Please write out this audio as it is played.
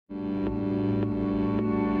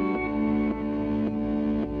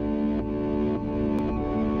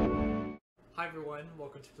Hi everyone,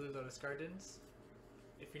 welcome to Blue Lotus Gardens.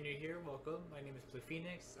 If you're new here, welcome. My name is Blue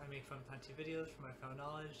Phoenix. I make fun planting videos from my found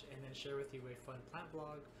knowledge and then share with you a fun plant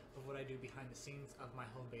vlog of what I do behind the scenes of my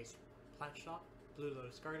home-based plant shop, Blue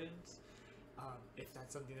Lotus Gardens. If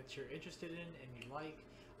that's something that you're interested in and you like,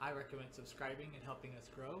 I recommend subscribing and helping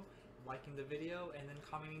us grow, liking the video, and then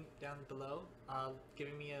commenting down below,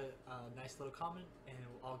 giving me a nice little comment, and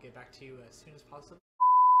I'll get back to you as soon as possible.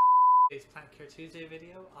 Today's Plant Care Tuesday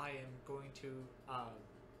video, I am going to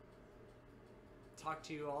talk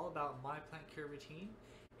to you all about my plant care routine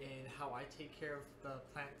and how I take care of the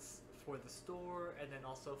plants for the store and then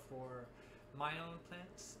also for my own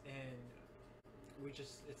plants. And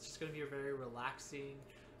it's just going to be a very relaxing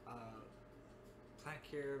plant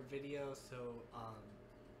care video, so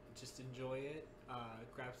just enjoy it,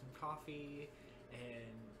 grab some coffee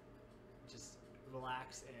and just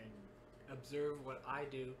relax and observe what I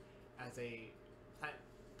do as a plant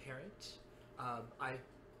parent.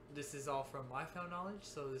 This is all from my found knowledge,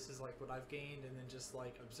 so this is like what I've gained and then just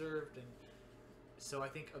like observed. And so I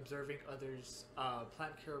think observing others'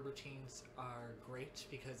 plant care routines are great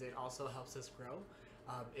because it also helps us grow.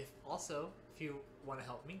 If you want to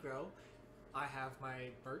help me grow, I have my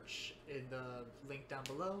merch in the link down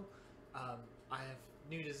below. I have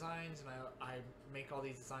new designs and I make all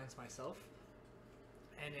these designs myself.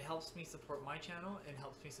 And it helps me support my channel and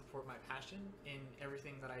helps me support my passion in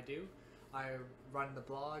everything that I do. I run the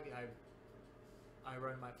blog, I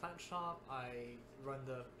run my plant shop, I run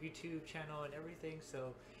the YouTube channel and everything,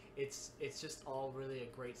 so it's just all really a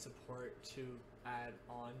great support to add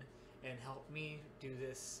on and help me do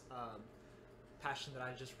this passion that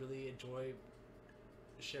I just really enjoy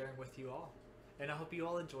sharing with you all. And I hope you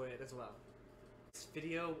all enjoy it as well. This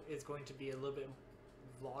video is going to be a little bit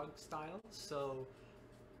vlog style, so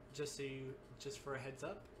just for a heads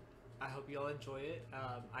up, I hope you all enjoy it.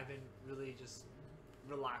 I've been really just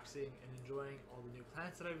relaxing and enjoying all the new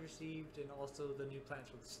plants that I've received and also the new plants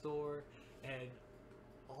from the store and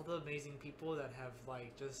all the amazing people that have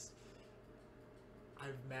I've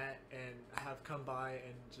met and have come by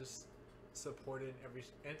and just supported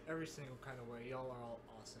in every single kind of way. Y'all are all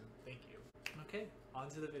awesome. Thank you. Okay, on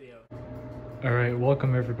to the video. Alright,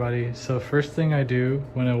 welcome everybody. So first thing I do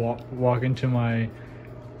when I walk into my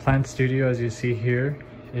plant studio, as you see here,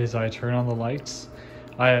 is I turn on the lights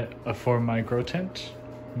for my grow tent,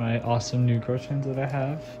 my awesome new grow tent that I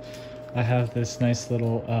have. I have this nice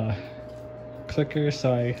little clicker,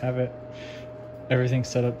 so I have everything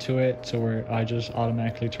set up to it so where I just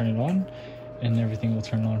automatically turn it on and everything will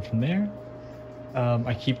turn on from there.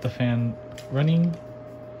 I keep the fan running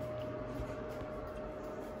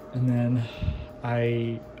and then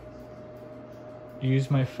I use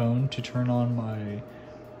my phone to turn on my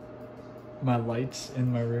lights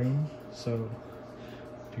in my room, so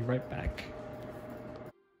be right back.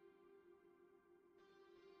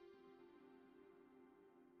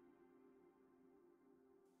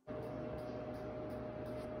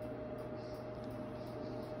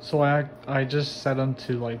 So I just set them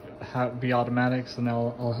to be automatic, so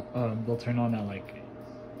now they'll turn on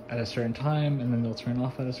at a certain time and then they'll turn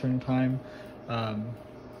off at a certain time.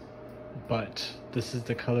 But this is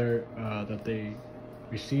the color that they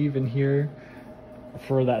receive in here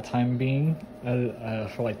for that time being,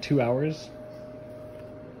 for like 2 hours.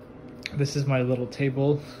 This is my little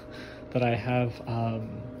table that I have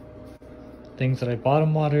things that I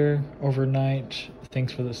bottom water overnight,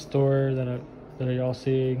 things for the store that are y'all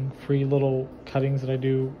seeing, free little cuttings that I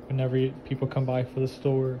do whenever people come by for the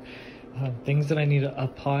store, things that I need a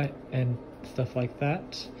pot and stuff like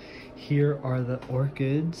that. Here are the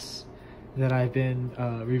orchids that I've been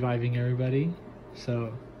reviving everybody.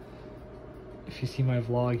 So if you see my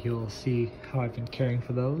vlog, you'll see how I've been caring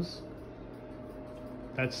for those.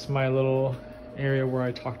 That's my little area where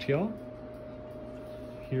I talk to y'all.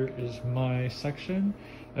 Here is my section.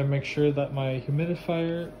 I make sure that my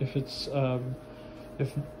humidifier, if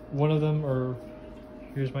one of them, or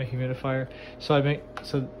here's my humidifier. So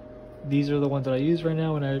these are the ones that I use right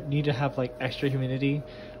now when I need to have like extra humidity.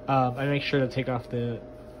 I make sure to take off the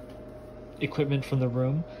equipment from the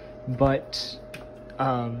room, but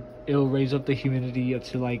it'll raise up the humidity up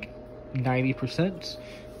to like 90%,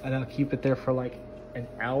 and I'll keep it there for like an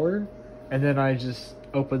hour, and then I just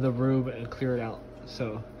open the room and clear it out.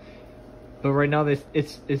 So, but right now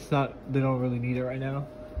it's not, they don't really need it right now,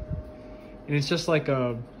 and it's just like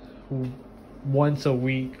a once a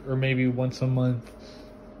week or maybe once a month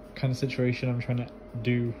kind of situation I'm trying to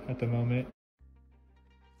do at the moment.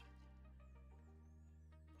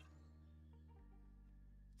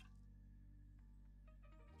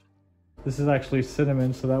 This is actually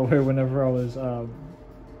cinnamon, so that way whenever I was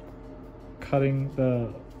cutting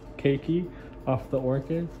the keiki off the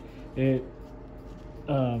orchid, it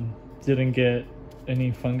didn't get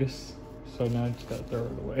any fungus, so now I just gotta throw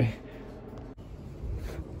it away.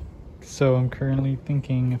 So I'm currently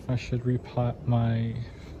thinking if I should repot my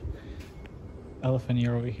elephant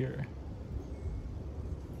ear over here.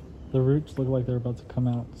 The roots look like they're about to come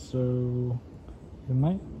out, so I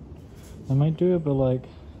might do it, but like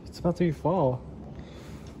it's about to be fall.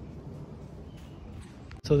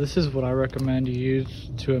 So this is what I recommend you use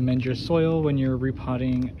to amend your soil when you're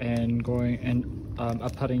repotting and going and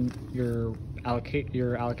uppotting your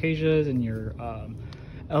alocasias and your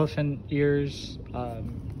elephant ears.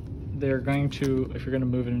 They're going to, if you're going to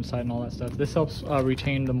move it inside and all that stuff, this helps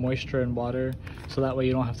retain the moisture and water, so that way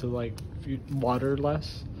you don't have to like water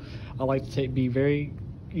less. I like to be very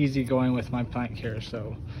easy going with my plant care,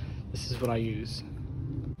 so this is what I use.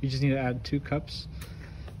 You just need to add 2 cups,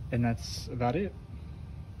 and that's about it.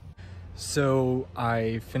 So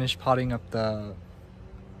I finished potting up the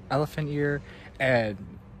elephant ear, and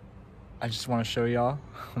I just want to show y'all.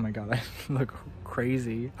 Oh my god, I look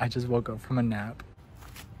crazy. I just woke up from a nap.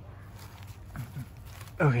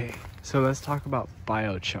 Okay, so let's talk about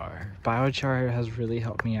biochar. Biochar has really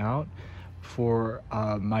helped me out for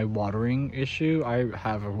my watering issue. I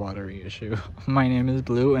have a watering issue. My name is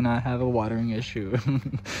Bleu and I have a watering issue.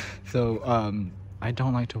 So I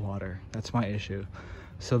don't like to water. That's my issue.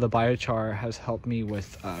 So the biochar has helped me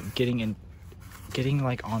with getting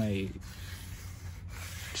like on a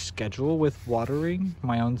schedule with watering,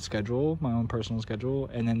 my own personal schedule,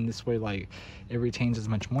 and then this way like it retains as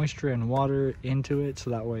much moisture and water into it, so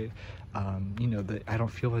that way you know, that I don't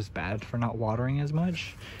feel as bad for not watering as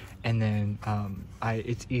much. And then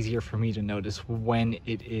it's easier for me to notice when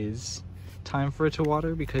it is time for it to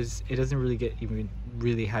water, because it doesn't really get even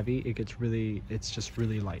really heavy. It's just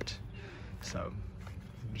really light. So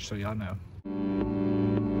just so y'all know.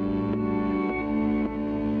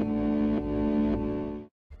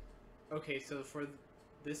 Okay, so for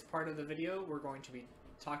this part of the video, we're going to be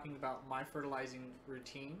talking about my fertilizing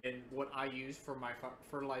routine and what I use for my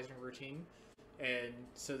fertilizing routine. And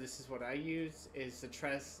so this is what I use, is the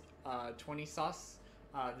Tres 20 sauce.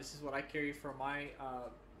 This is what I carry for my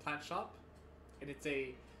plant shop, and it's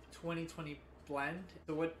a 2020 blend.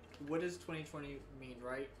 So what does 2020 mean,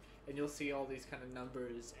 right? And you'll see all these kind of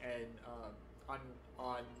numbers and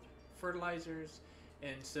on fertilizers.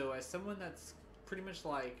 And so as someone that's pretty much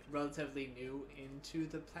like relatively new into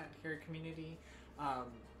the plant care community,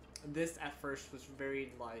 this at first was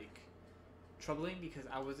very like troubling because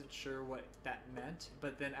I wasn't sure what that meant.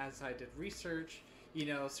 But then as I did research, you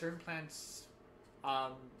know, certain plants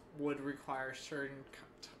would require certain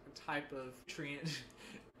type of nutrient,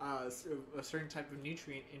 a certain type of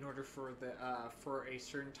nutrient in order for a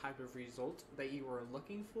certain type of result that you were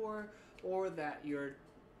looking for, or that your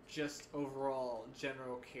just overall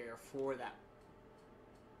general care for that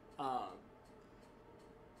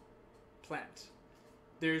plant.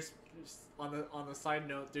 There's on the side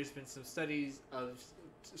note, there's been some studies of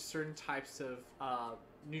certain types of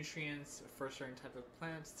nutrients for certain type of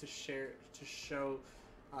plants to show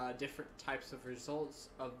different types of results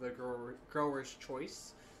of the grower's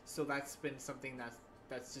choice. So that's been something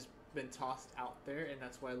that's just been tossed out there, and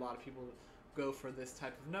that's why a lot of people go for this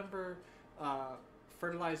type of number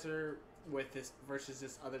fertilizer with this versus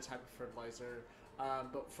this other type of fertilizer.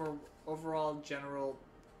 But for overall general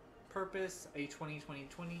purpose, a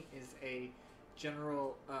 20-20-20 is a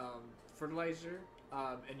general fertilizer,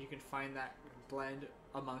 and you can find that blend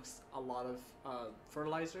amongst a lot of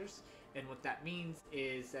fertilizers. And what that means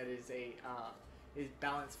is that is a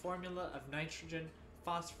balanced formula of nitrogen,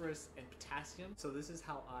 phosphorus, and potassium. So this is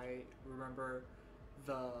how I remember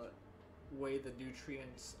the way the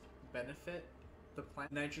nutrients benefit the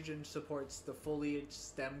plant. Nitrogen supports the foliage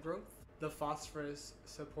stem growth. The phosphorus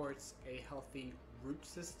supports a healthy root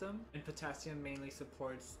system, and potassium mainly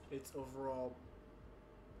supports its overall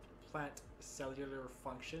plant cellular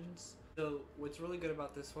functions. So what's really good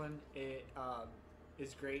about this one, it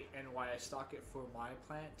is great, and why I stock it for my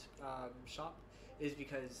plant shop is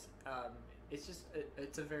because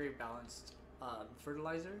it's a very balanced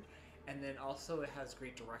fertilizer, and then also it has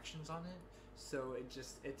great directions on it. So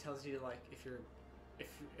it tells you like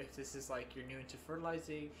if this is like you're new into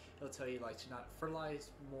fertilizing, it'll tell you like to not fertilize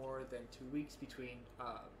more than 2 weeks between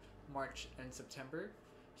March and September,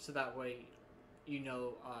 so that way you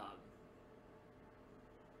know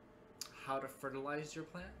how to fertilize your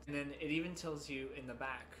plant. And then it even tells you in the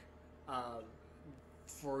back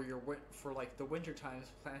for like the winter times,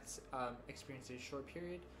 plants experience a short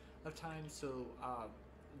period of time, so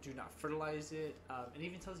do not fertilize it. It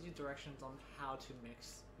even tells you directions on how to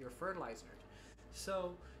mix your fertilizer.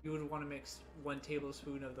 So you would want to mix 1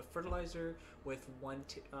 tablespoon of the fertilizer with 1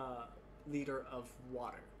 liter of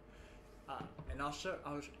water. And I'll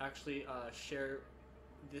actually share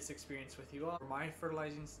this experience with you all. For my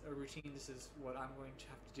fertilizing routine, this is what I'm going to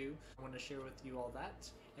have to do. I want to share with you all that,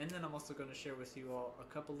 and then I'm also going to share with you all a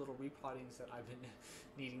couple little repottings that I've been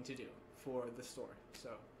needing to do for the store.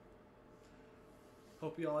 So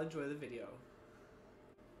hope you all enjoy the video.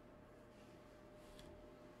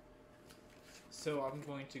 So I'm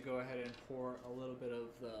going to go ahead and pour a little bit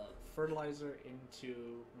of the fertilizer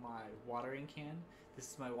into my watering can.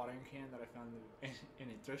 This is my watering can that I found in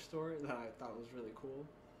a thrift store that I thought was really cool.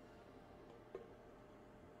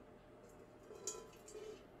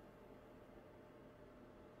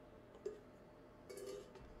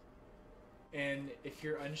 And if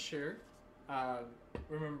you're unsure,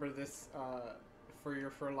 remember this, for your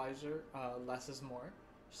fertilizer, less is more.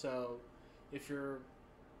 So if you're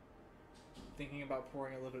thinking about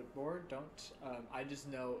pouring a little bit more, don't. I just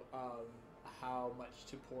know how much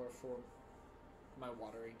to pour for my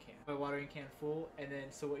watering can. My watering can full, and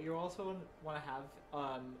then so what you also want to have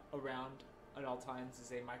around at all times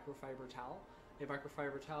is a microfiber towel. A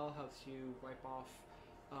microfiber towel helps you wipe off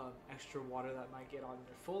extra water that might get on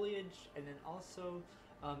your foliage, and then also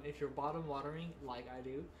if you're bottom watering like I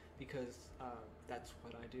do, because that's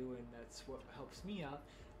what I do and that's what helps me out,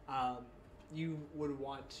 you would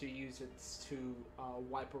want to use it to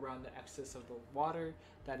wipe around the excess of the water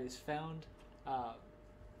that is found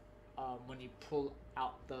when you pull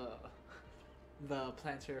out the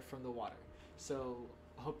planter from the water. So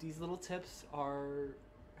I hope these little tips are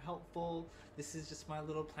helpful. This is just my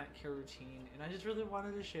little plant care routine, and I just really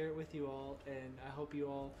wanted to share it with you all, and I hope you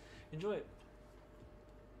all enjoy it.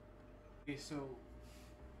 Okay, so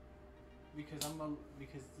because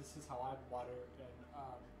this is how I water, and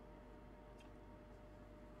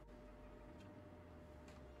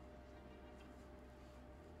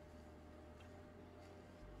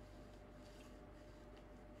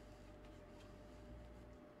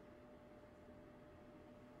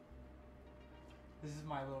this is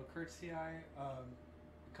my little courtesy eye. A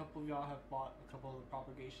couple of y'all have bought a couple of the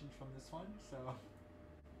propagations from this one, so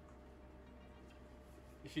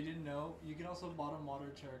if you didn't know, you can also bottom water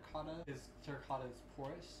terracotta, because terracotta is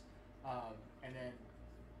porous, and then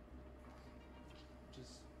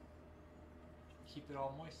just keep it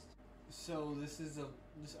all moist. So I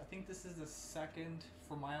think this is the second,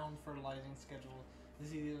 for my own fertilizing schedule, this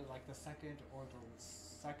is either like the second or the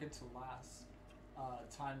second to last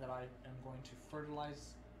time that I am going to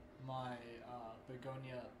fertilize my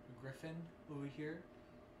begonia griffin over here.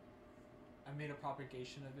 I made a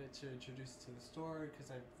propagation of it to introduce to the store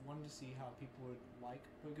because I wanted to see how people would like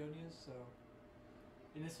begonias. So,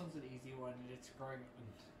 and this one's an easy one, and it's growing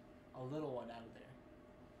a little one out of there.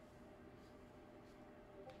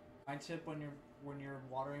 My tip when you're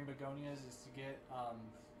watering begonias is to get a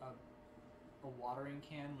watering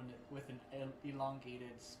can with an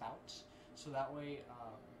elongated spout, so that way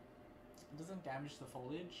it doesn't damage the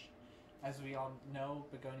foliage. As we all know,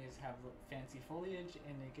 begonias have fancy foliage,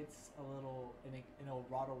 and it gets a little, and it'll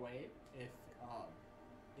rot away if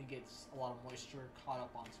it gets a lot of moisture caught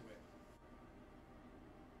up onto it.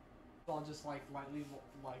 So I'll just lightly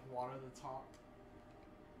water the top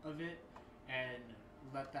of it and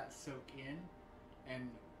let that soak in.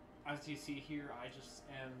 And as you see here, I just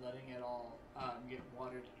am letting it all get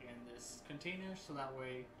watered in this container, so that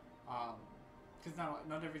way, because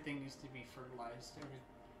not everything needs to be fertilized.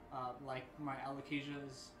 Like my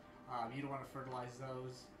alocasias, you don't want to fertilize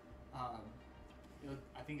those. I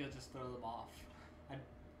think it'll just throw them off.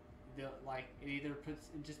 They'll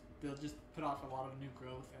just put off a lot of new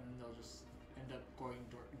growth, and then they'll just end up going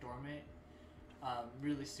dormant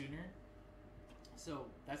really sooner. So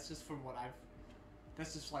that's just from what I've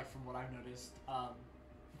noticed.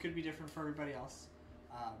 It could be different for everybody else,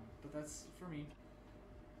 but that's for me.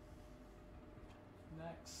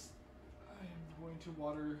 Next, I'm going to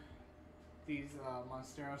water these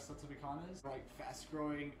Monstera Setobicanas, like fast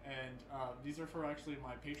growing, and these are for actually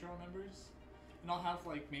my Patreon members. And I'll have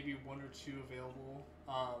like maybe 1 or 2 available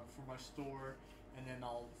for my store, and then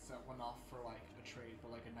I'll set one off for like a trade,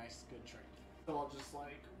 but like a nice good trade. So I'll just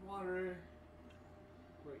like water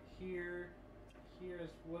right here as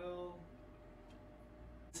well.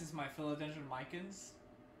 This is my philodendron micans.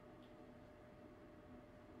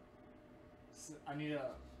 So I need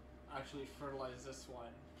to actually fertilize this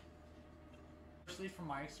one. Especially from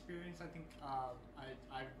my experience, I think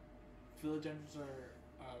philodendrons are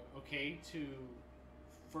okay to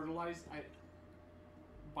fertilize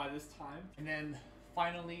by this time. And then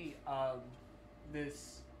finally,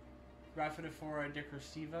 this Rhaphidophora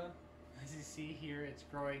decorativa. As you see here, it's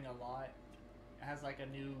growing a lot. It has like a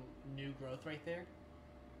new growth right there.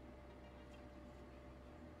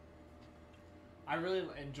 I really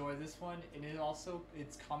enjoy this one, and it also,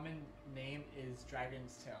 its common name is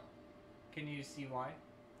Dragon's Tail. Can you see why?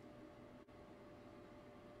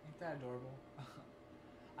 Ain't that adorable?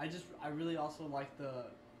 I really also like the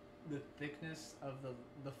thickness of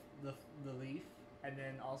the leaf, and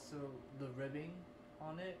then also the ribbing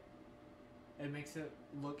on it. It makes it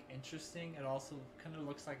look interesting. It also kind of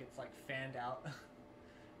looks like it's like fanned out.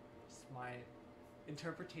 Just my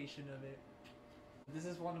interpretation of it. This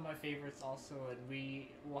is one of my favorites also, and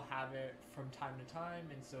we will have it from time to time,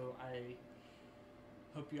 and so I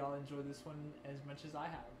hope you all enjoy this one as much as I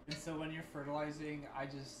have. And so when you're fertilizing, I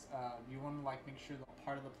just you want to like make sure the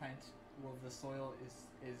part of the plant, well, the soil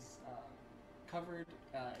is covered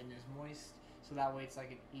and is moist, so that way it's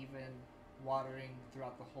like an even watering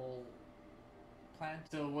throughout the whole plant.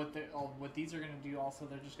 So what these are going to do also,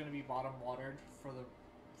 they're just going to be bottom watered for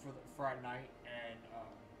at night, and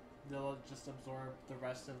they'll just absorb the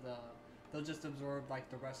rest of the like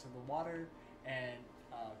the rest of the water, and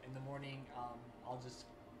in the morning I'll just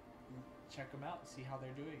check them out and see how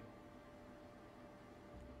they're doing.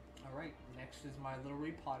 Alright, next is my little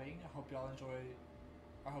repotting. I hope y'all enjoy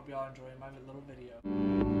my little video.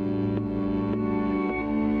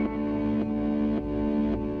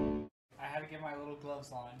 I had to get my little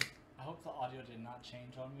gloves on. I hope the audio did not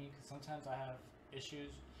change on me, because sometimes I have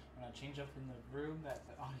issues when I change up in the room that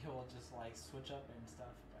the audio will just like switch up and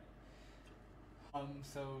stuff. But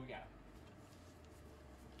so yeah.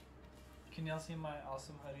 Can y'all see my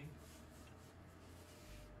awesome hoodie?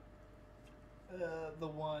 The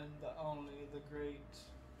one, the only, the great.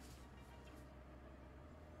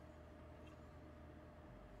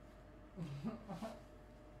 I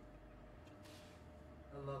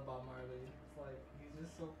love Bob Marley. It's like, he's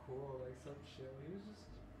just so cool, like so chill. He was just.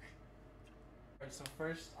 Alright, so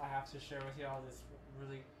first I have to share with y'all this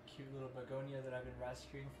really cute little begonia that I've been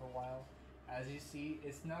rescuing for a while. As you see,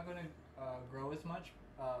 it's not gonna grow as much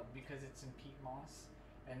because it's in peat moss,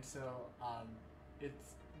 and so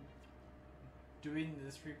it's doing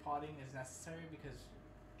this repotting is necessary because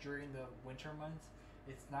during the winter months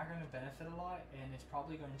it's not going to benefit a lot, and it's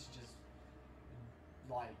probably going to just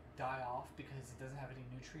like die off because it doesn't have any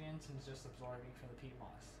nutrients and it's just absorbing from the peat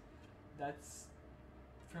moss. That's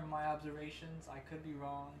from my observations. I could be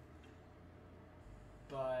wrong,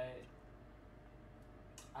 but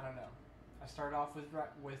I don't know. I started off with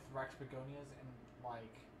Rex begonias, and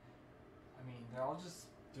like, I mean, they're all just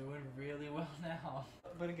doing really well now.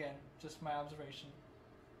 But again, just my observation.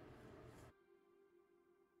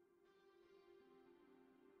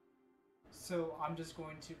 So I'm just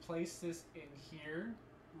going to place this in here,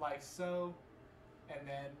 like so, and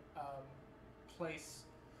then place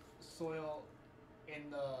soil in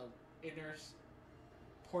the inner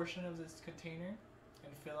portion of this container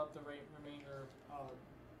and fill up the remainder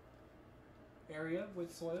area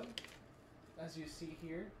with soil, as you see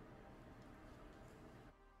here.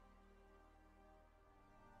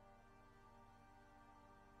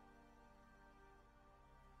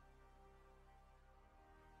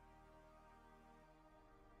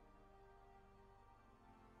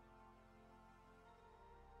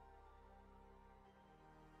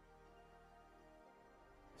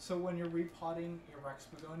 So when you're repotting your Rex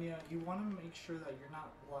begonia, you want to make sure that you're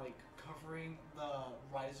not like covering the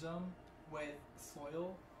rhizome with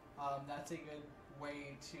soil. That's a good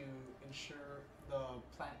way to ensure the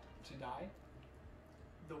plant to die.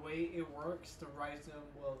 The way it works, the rhizome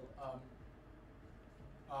will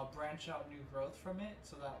branch out new growth from it,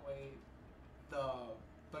 so that way the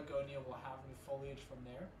begonia will have new foliage from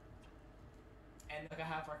there. And like I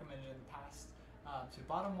have recommended in the past, to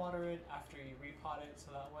bottom water it after you repot it,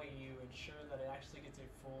 so that way you ensure that it actually gets a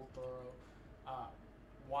full thorough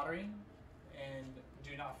watering, and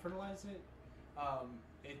do not fertilize it.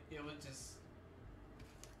 It would just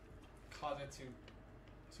cause it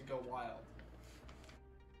to go wild.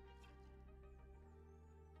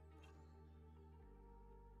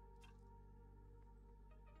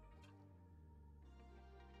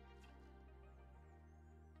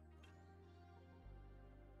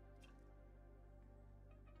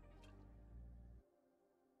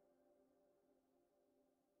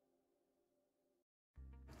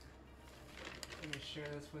 Let me share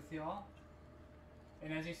this with y'all.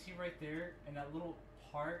 And as you see right there, in that little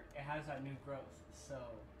part, it has that new growth. So,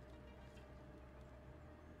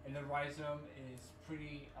 and the rhizome is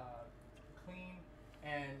pretty clean.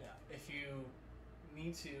 And if you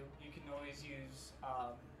need to, you can always use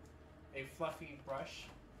a fluffy brush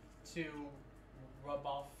to rub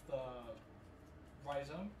off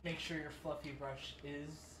rhizome. Make sure your fluffy brush is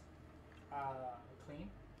clean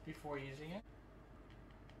before using it.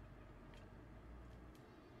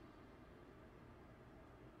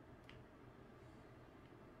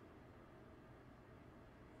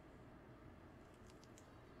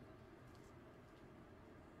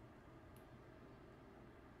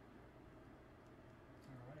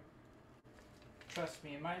 Trust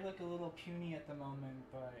me, it might look a little puny at the moment,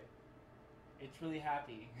 but it's really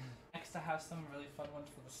happy. Next, I have some really fun ones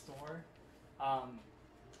for the store.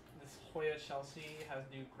 This Hoya Chelsea has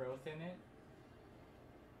new growth in it.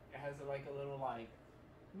 It has like a little like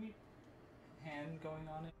hand going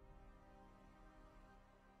on it.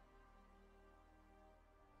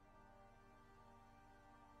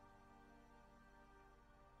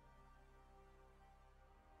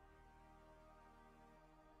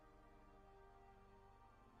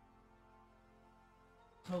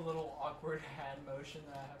 A little awkward hand motion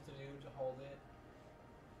that I have to do to hold it.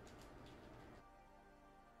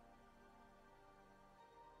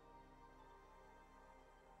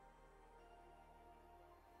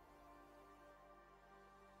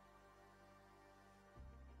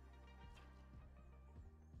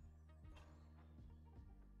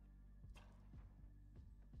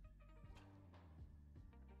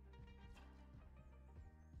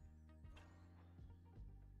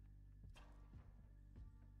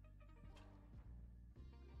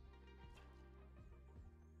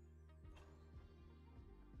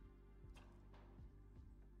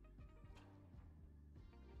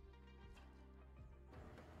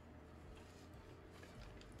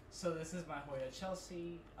 So this is my Hoya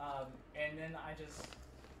Chelsea, and then I just,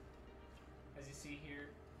 as you see here,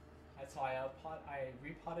 that's how I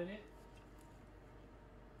repotted it.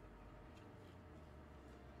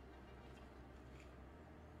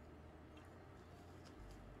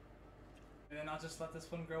 And then I'll just let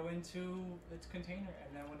this one grow into its container,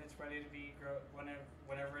 and then when it's ready to be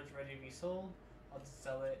whenever it's ready to be sold, I'll just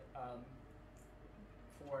sell it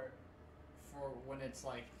for when it's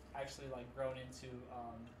like actually like grown into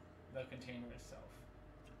the container itself.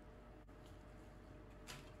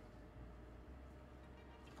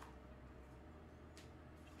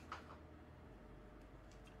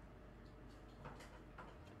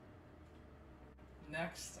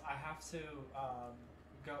 Next, I have to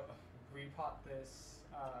go repot this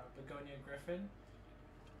begonia griffin.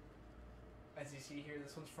 As you see here,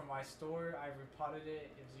 this one's from my store. I repotted it.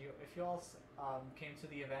 If you all came to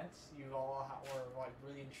the event, you all were like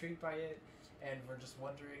really intrigued by it, and were just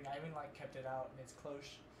wondering. I even like kept it out in its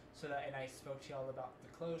cloche, and I spoke to y'all about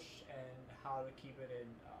the cloche and how to keep it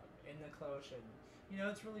in the cloche, and you know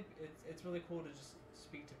it's really cool to just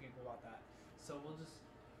speak to people about that. So we'll just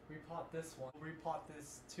repot this one. We'll repot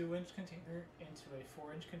this 2-inch container into a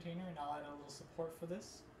 4-inch container, and I'll add a little support for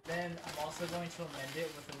this. Then I'm also going to amend it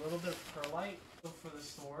with a little bit of perlite for the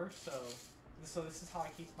store. So this is how I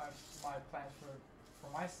keep my plants for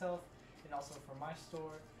myself and also for my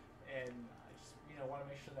store. And I just want to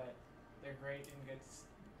make sure that they're great and good.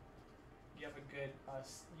 You have a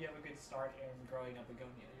good start in growing a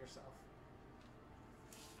begonia yourself.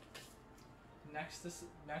 Next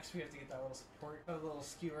we have to get that little support, a little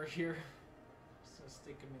skewer here. So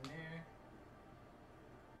stick them in there.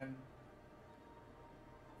 And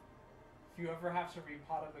if you ever have to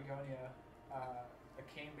repot a begonia, a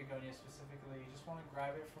cane begonia specifically, you just want to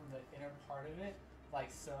grab it from the inner part of it, like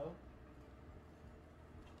so.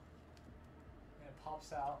 And it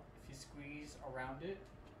pops out if you squeeze around it.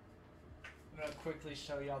 I'm going to quickly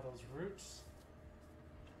show y'all those roots.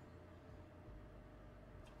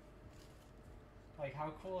 Like,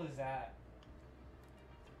 how cool is that?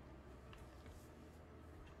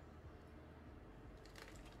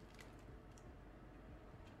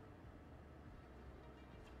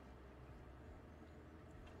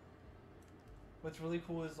 What's really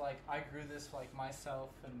cool is like I grew this like myself,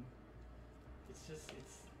 and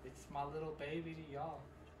it's my little baby to y'all.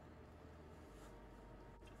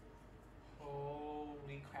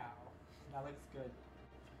 Holy cow, that looks good.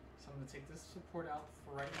 So I'm gonna take this support out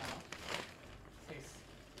for right now. Place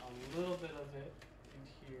a little bit of it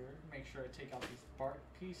in here. Make sure I take out these bark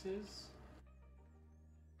pieces.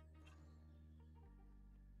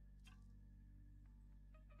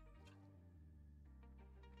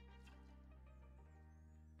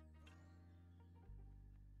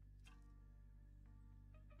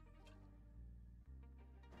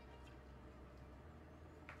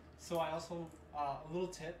 So I also, a little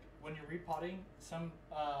tip, when you're repotting some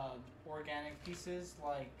organic pieces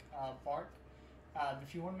like bark,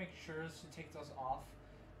 if you want to make sure to take those off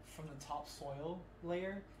from the top soil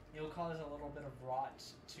layer, it'll cause a little bit of rot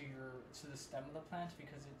to the stem of the plant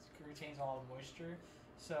because it retains all the moisture.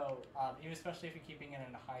 So even especially if you're keeping it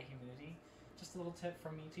in a high humidity, just a little tip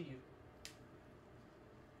from me to you.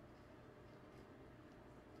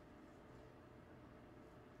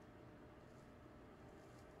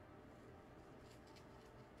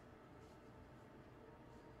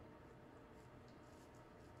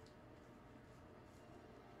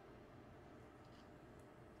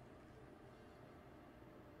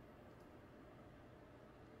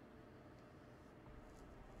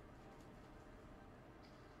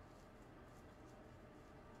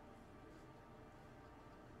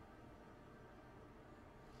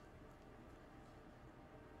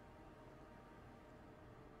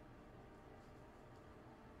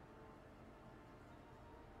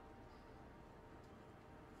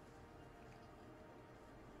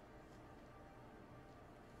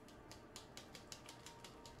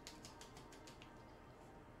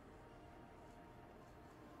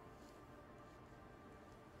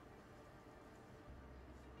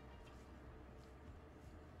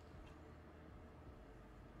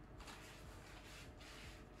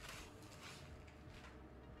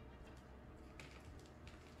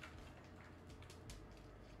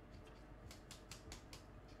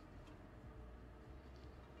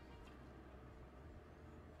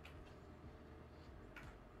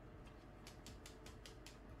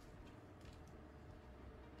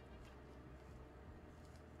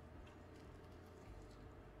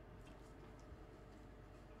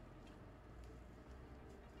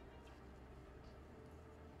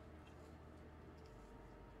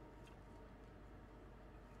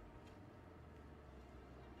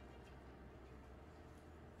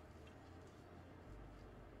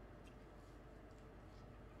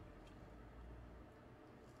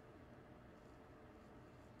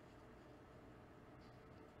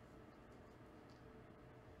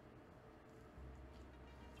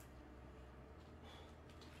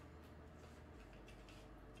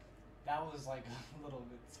 That was like a little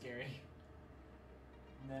bit scary.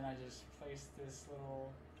 And then I just placed this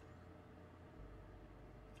little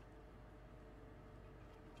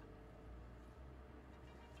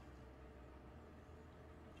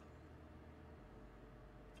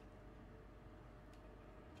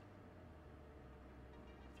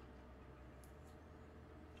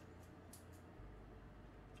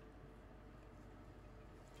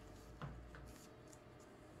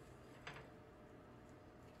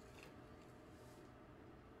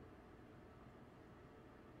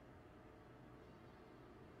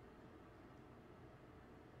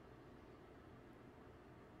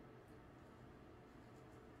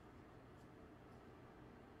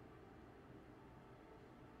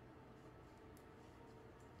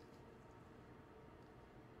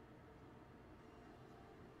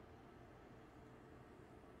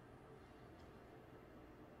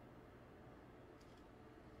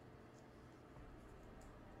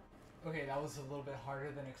Okay, that was a little bit harder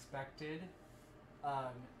than expected.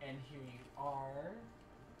 And here you are.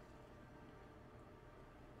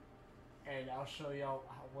 And I'll show y'all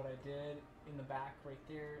what I did in the back right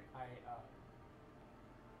there. I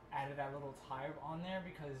added that little tire on there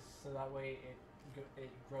because so that way it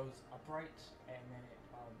grows upright and then it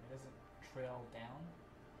doesn't trail down.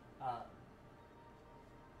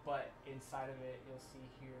 But inside of it, you'll see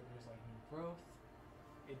here there's like new growth.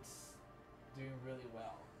 It's doing really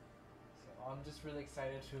well. So I'm just really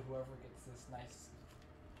excited to whoever gets this nice,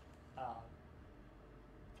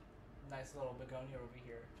 nice little begonia over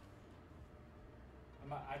here.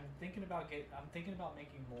 I'm thinking about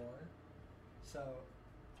making more. So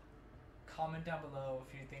comment down below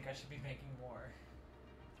if you think I should be making more,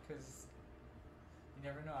 because you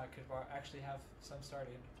never know, I could actually have some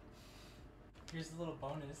started. Here's a little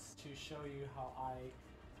bonus to show you how I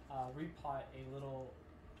repot a little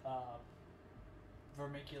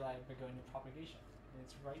vermiculite begonia propagation. And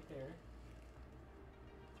it's right there.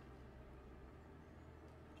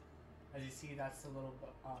 As you see, that's the little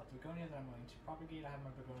begonia that I'm going to propagate. I have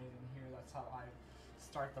my begonias in here. That's how I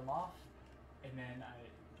start them off, and then I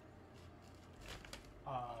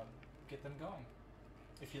get them going.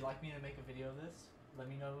 If you'd like me to make a video of this, let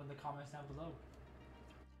me know in the comments down below.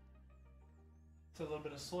 So a little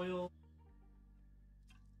bit of soil.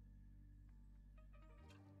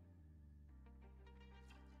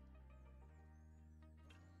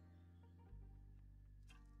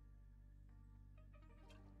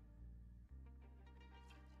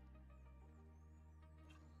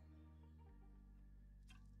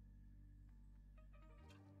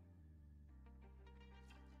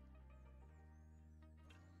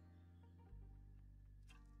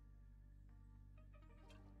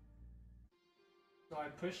 So I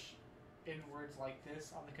push inwards like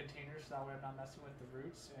this on the container so that way I'm not messing with the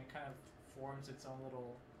roots, and it kind of forms its own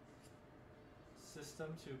little system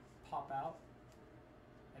to pop out.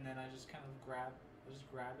 And then I just kind of grab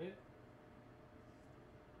it.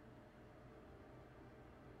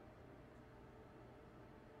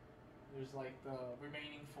 There's like the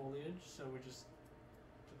remaining foliage, so we just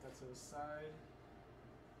put that to the side.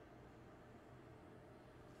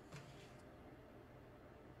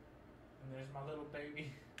 And there's my little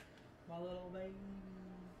baby. My little baby.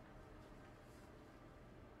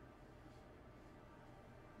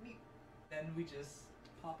 Neat. Then we just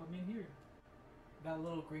pop them in here. That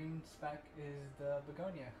little green speck is the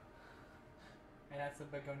begonia. And that's the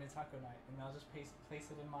begonia taco night. And I'll just place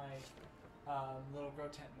it in my little grow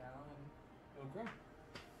tent now, and it'll grow.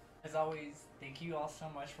 As always, thank you all so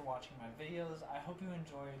much for watching my videos. I hope you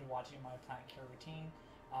enjoyed watching my plant care routine.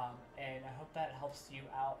 And I hope that helps you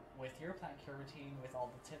out with your plant care routine with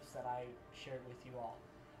all the tips that I shared with you all.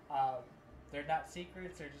 They're not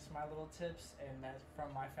secrets, they're just my little tips, and that's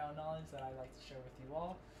from my found knowledge that I like to share with you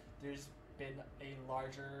all. There's been a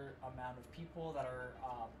larger amount of people that are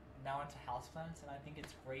now into houseplants, and I think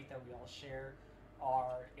it's great that we all share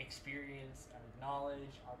our experience, our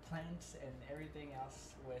knowledge, our plants, and everything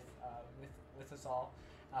else with us all,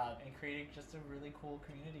 and creating just a really cool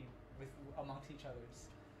community amongst each other's.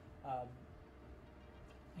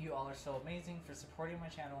 You all are so amazing for supporting my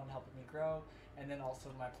channel and helping me grow, and then also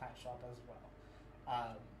my plant shop as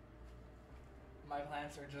well. My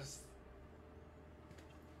plants are just,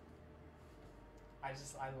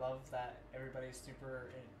 I love that everybody's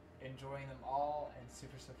super enjoying them all and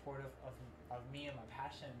super supportive of me and my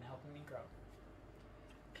passion and helping me grow.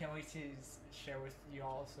 Can't wait to share with you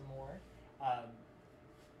all some more.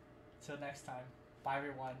 Till next time, bye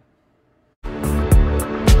everyone.